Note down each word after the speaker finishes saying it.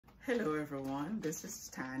Hello everyone, this is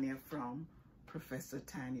Tanya from Professor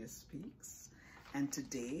Tanya Speaks, and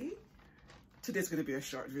today's going to be a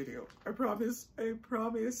short video. I promise.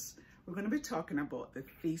 We're going to be talking about the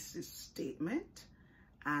thesis statement,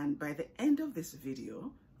 and by the end of this video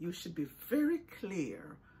you should be very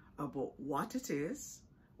clear about what it is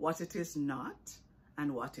not,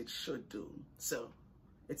 and what it should do. So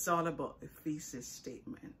it's all about the thesis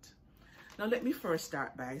statement. Now let me first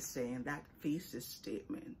start by saying that thesis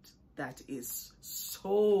statement that is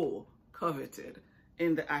so coveted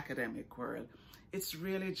in the academic world, it's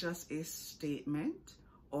really just a statement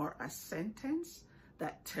or a sentence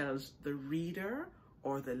that tells the reader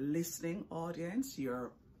or the listening audience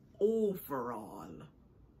your overall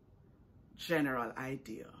general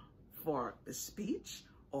idea for the speech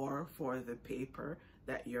or for the paper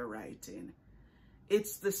that you're writing.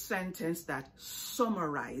 It's the sentence that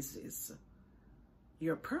summarizes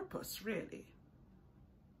your purpose, really.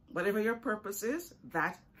 Whatever your purpose is,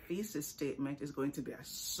 that thesis statement is going to be a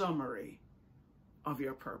summary of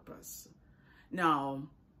your purpose. Now,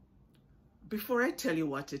 before I tell you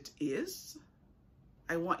what it is,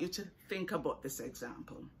 I want you to think about this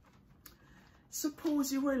example.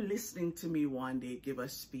 Suppose you were listening to me one day give a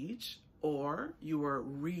speech, or you were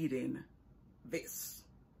reading this.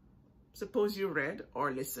 Suppose you read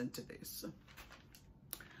or listened to this.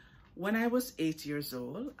 When I was 8 years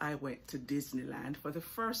old, I went to Disneyland for the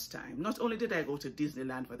first time. Not only did I go to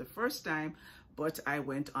Disneyland for the first time, but I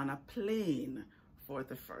went on a plane for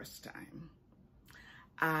the first time.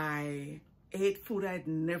 I ate food I'd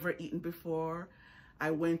never eaten before.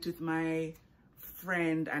 I went with my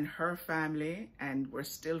friend and her family, and we're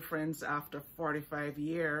still friends after 45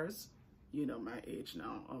 years. You know my age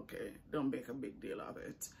now, okay? Don't make a big deal of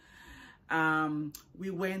it. We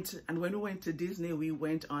went, and when we went to Disney, we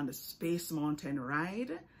went on the Space Mountain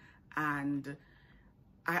ride, and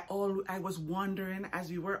I was wondering as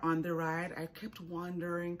we were on the ride, I kept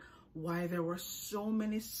wondering why there were so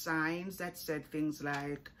many signs that said things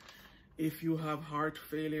like, if you have heart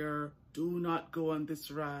failure, do not go on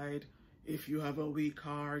this ride. If you have a weak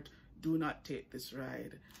heart, do not take this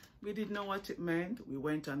ride. We didn't know what it meant. We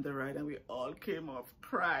went on the ride and we all came off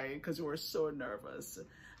crying because we were so nervous.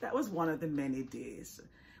 That was one of the many days.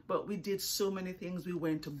 But we did so many things. We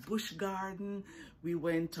went to Busch Garden. We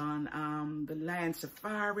went on the Lion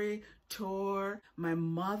Safari tour. My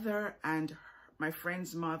mother and my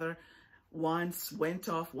friend's mother once went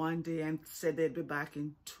off one day and said they'd be back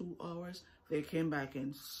in 2 hours. They came back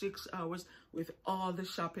in 6 hours with all the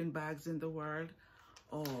shopping bags in the world.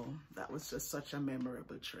 Oh, that was just such a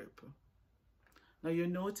memorable trip. Now you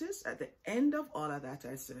notice at the end of all of that,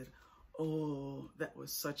 I said, oh, that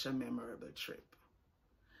was such a memorable trip.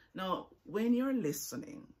 Now, when you're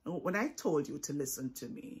listening, when I told you to listen to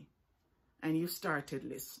me and you started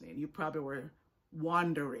listening, you probably were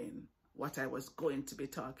wondering what I was going to be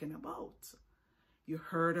talking about. You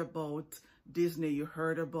heard about Disney, you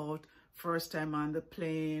heard about first time on the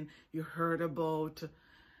plane, you heard about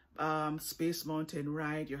Space Mountain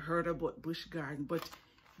ride, you heard about Busch Garden, but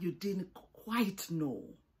you didn't quite know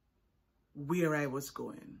where I was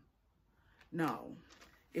going. Now,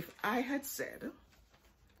 if I had said,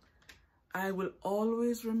 I will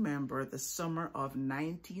always remember the summer of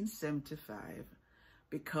 1975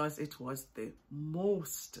 because it was the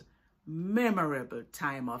most memorable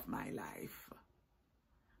time of my life.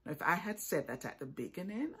 Now, if I had said that at the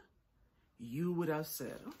beginning, you would have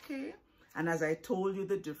said, okay. And as I told you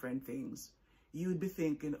the different things, you'd be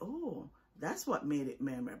thinking, oh, that's what made it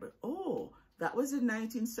memorable. Oh, that was in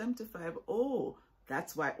 1975. Oh,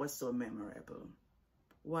 that's why it was so memorable.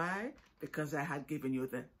 Why? Because I had given you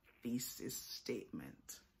the thesis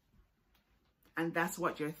statement. And that's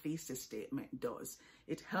what your thesis statement does.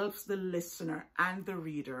 It helps the listener and the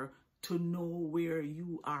reader to know where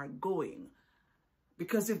you are going.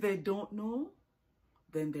 Because if they don't know,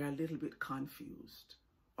 then they're a little bit confused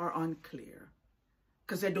or unclear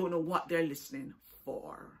because they don't know what they're listening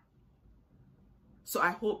for. So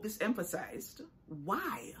I hope this emphasized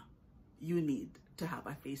why you need to have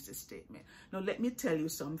a thesis statement. Now, let me tell you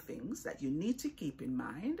some things that you need to keep in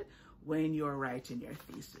mind when you're writing your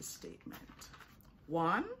thesis statement.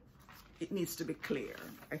 One, it needs to be clear.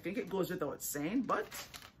 I think it goes without saying, but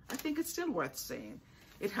I think it's still worth saying.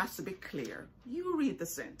 It has to be clear. You read the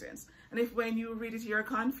sentence, and if when you read it you're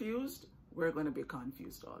confused, we're going to be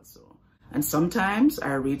confused also. And sometimes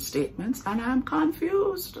I read statements and I'm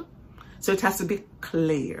confused. So it has to be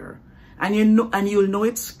clear. And you'll know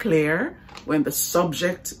it's clear when the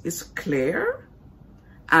subject is clear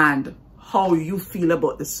and how you feel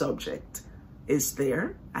about the subject is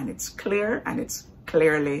there and it's clear and it's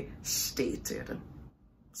clearly stated.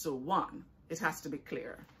 So one, it has to be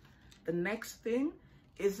clear. The next thing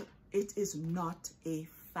is it is not a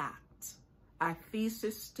fact. A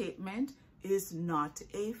thesis statement is not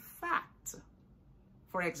a fact.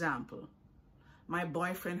 For example, my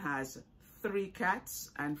boyfriend has 3 cats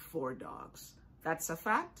and 4 dogs. That's a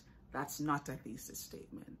fact. That's not a thesis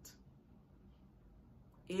statement.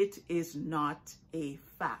 It is not a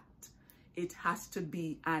fact. It has to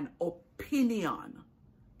be an opinion,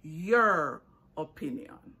 your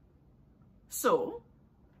opinion. So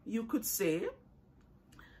you could say,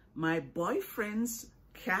 my boyfriend's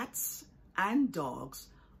cats and dogs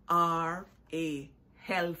are a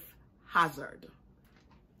health hazard.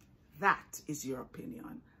 That is your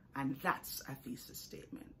opinion, and that's a thesis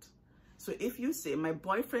statement. So if you say, my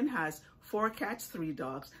boyfriend has 4 cats, 3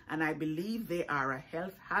 dogs, and I believe they are a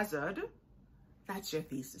health hazard, that's your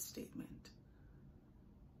thesis statement.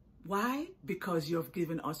 Why? Because you've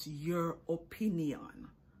given us your opinion.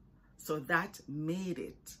 So that made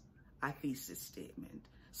it a thesis statement.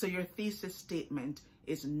 So your thesis statement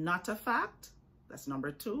is not a fact. That's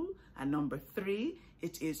number 2. And number 3,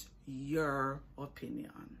 it is your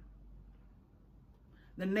opinion.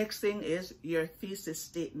 The next thing is your thesis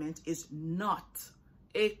statement is not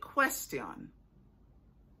a question.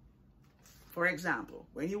 For example,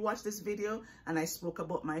 when you watch this video and I spoke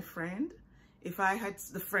about my friend, if I had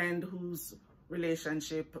the friend whose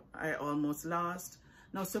relationship I almost lost,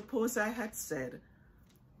 now suppose I had said,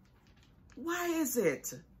 why is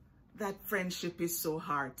it that friendship is so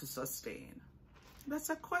hard to sustain? That's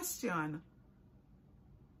a question.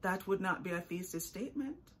 That would not be a thesis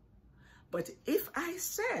statement. But if I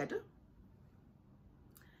said,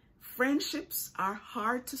 friendships are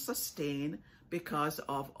hard to sustain because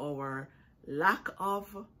of our lack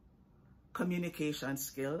of communication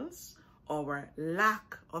skills, our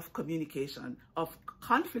lack of communication, of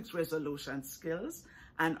conflict resolution skills,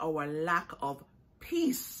 and our lack of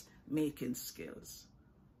peace-making skills.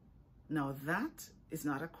 Now that is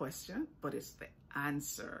not a question, but it's the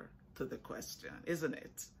answer to the question, isn't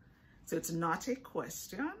it? So it's not a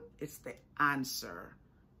question, it's the answer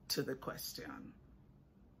to the question.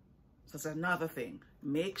 So that's another thing.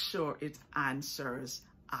 Make sure it answers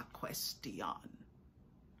a question.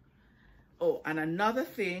 Oh, and another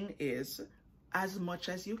thing is, as much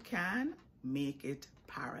as you can, make it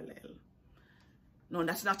parallel. No,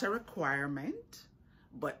 that's not a requirement,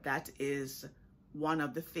 but that is one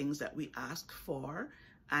of the things that we ask for.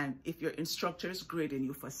 And if your instructor is grading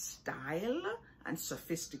you for style and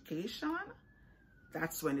sophistication,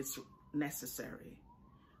 that's when it's necessary.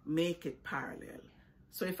 Make it parallel.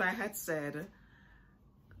 So if I had said,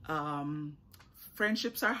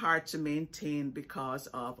 friendships are hard to maintain because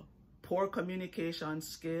of poor communication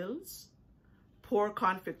skills, poor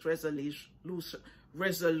conflict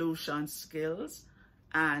resolution skills,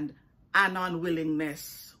 and an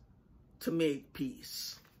unwillingness to make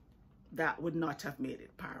peace, that would not have made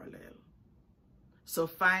it parallel. So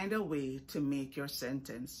find a way to make your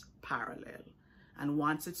sentence parallel. And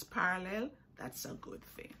once it's parallel, that's a good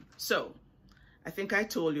thing. So I think I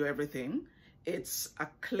told you everything. It's a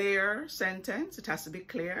clear sentence. It has to be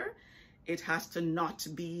clear. It has to not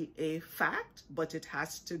be a fact, but it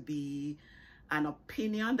has to be an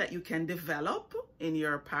opinion that you can develop in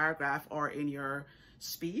your paragraph or in your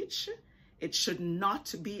speech. It should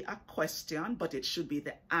not be a question, but it should be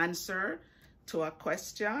the answer to a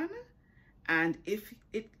question. And if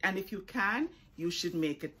you can, you should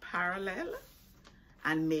make it parallel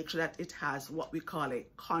and make sure that it has what we call a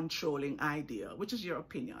controlling idea, which is your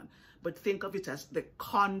opinion. But think of it as the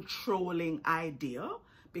controlling idea,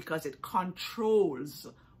 because it controls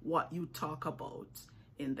what you talk about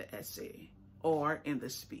in the essay or in the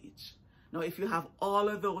speech. Now, if you have all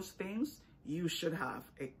of those things, you should have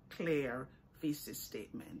a clear thesis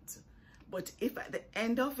statement. But if at the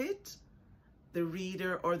end of it, the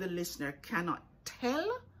reader or the listener cannot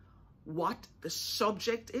tell what the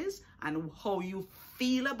subject is and how you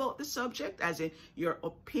feel about the subject, as in your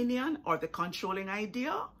opinion or the controlling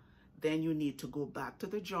idea, then you need to go back to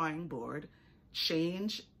the drawing board,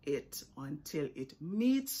 change it until it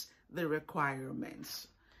meets the requirements,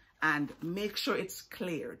 and make sure it's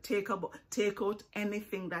clear. Take out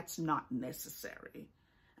anything that's not necessary,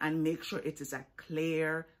 and make sure it is a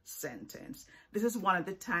clear sentence. This is one of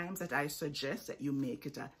the times that I suggest that you make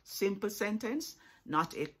it a simple sentence,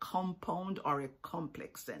 not a compound or a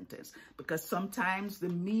complex sentence, because sometimes the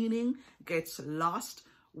meaning gets lost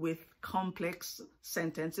with complex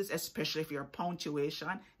sentences, especially if your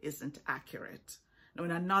punctuation isn't accurate. Now,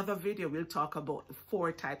 in another video, we'll talk about the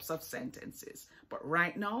 4 types of sentences. But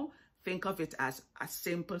right now, think of it as a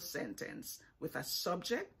simple sentence with a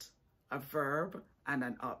subject, a verb, and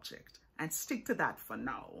an object, and stick to that for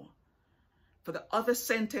now. For the other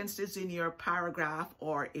sentences in your paragraph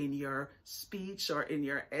or in your speech or in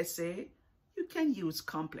your essay, you can use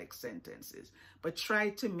complex sentences, but try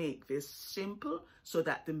to make this simple so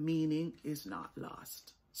that the meaning is not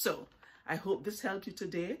lost. So I hope this helped you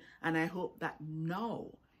today, and I hope that now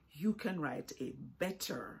you can write a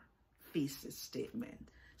better thesis statement.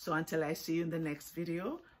 So until I see you in the next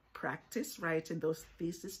video, practice writing those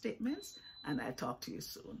thesis statements, and I'll talk to you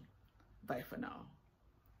soon. Bye for now.